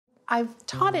I've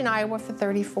taught in Iowa for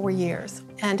 34 years,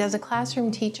 and as a classroom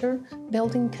teacher,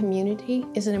 building community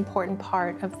is an important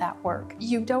part of that work.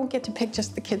 You don't get to pick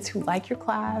just the kids who like your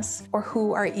class or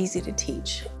who are easy to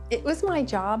teach. It was my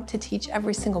job to teach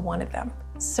every single one of them.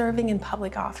 Serving in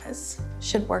public office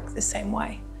should work the same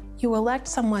way. You elect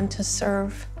someone to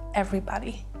serve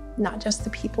everybody, not just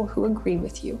the people who agree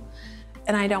with you.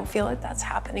 And I don't feel that that's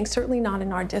happening, certainly not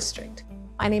in our district.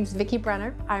 My name's Vicky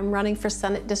Brenner. I'm running for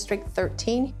Senate District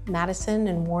 13, Madison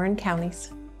and Warren counties.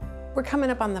 We're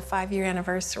coming up on the 5-year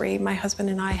anniversary. My husband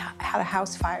and I had a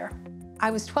house fire.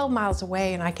 I was 12 miles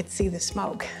away and I could see the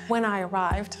smoke. When I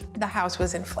arrived, the house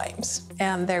was in flames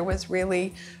and there was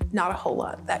really not a whole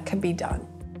lot that could be done.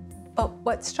 But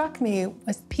what struck me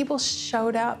was people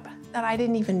showed up that I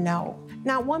didn't even know.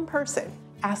 Not one person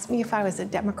asked me if I was a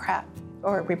Democrat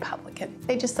or a Republican.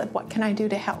 They just said, "What can I do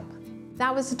to help?"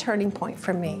 That was a turning point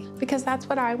for me, because that's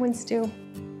what Iowans do.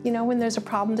 You know, when there's a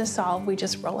problem to solve, we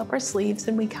just roll up our sleeves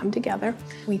and we come together.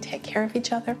 We take care of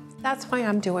each other. That's why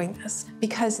I'm doing this,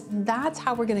 because that's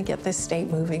how we're going to get this state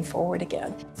moving forward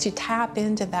again, to tap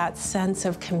into that sense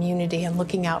of community and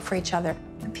looking out for each other.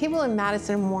 The people in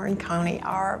Madison and Warren County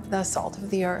are the salt of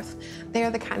the earth. They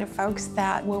are the kind of folks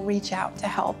that will reach out to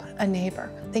help a neighbor.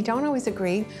 They don't always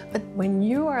agree, but when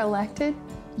you are elected,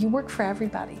 you work for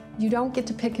everybody. You don't get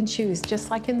to pick and choose,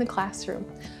 just like in the classroom.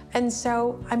 And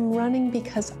so I'm running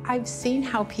because I've seen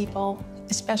how people,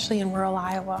 especially in rural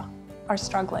Iowa, are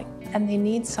struggling, and they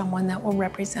need someone that will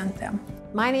represent them.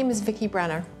 My name is Vicky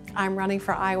Brenner. I'm running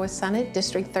for Iowa Senate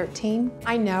District 13.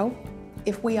 I know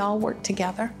if we all work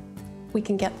together, we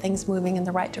can get things moving in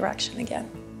the right direction again.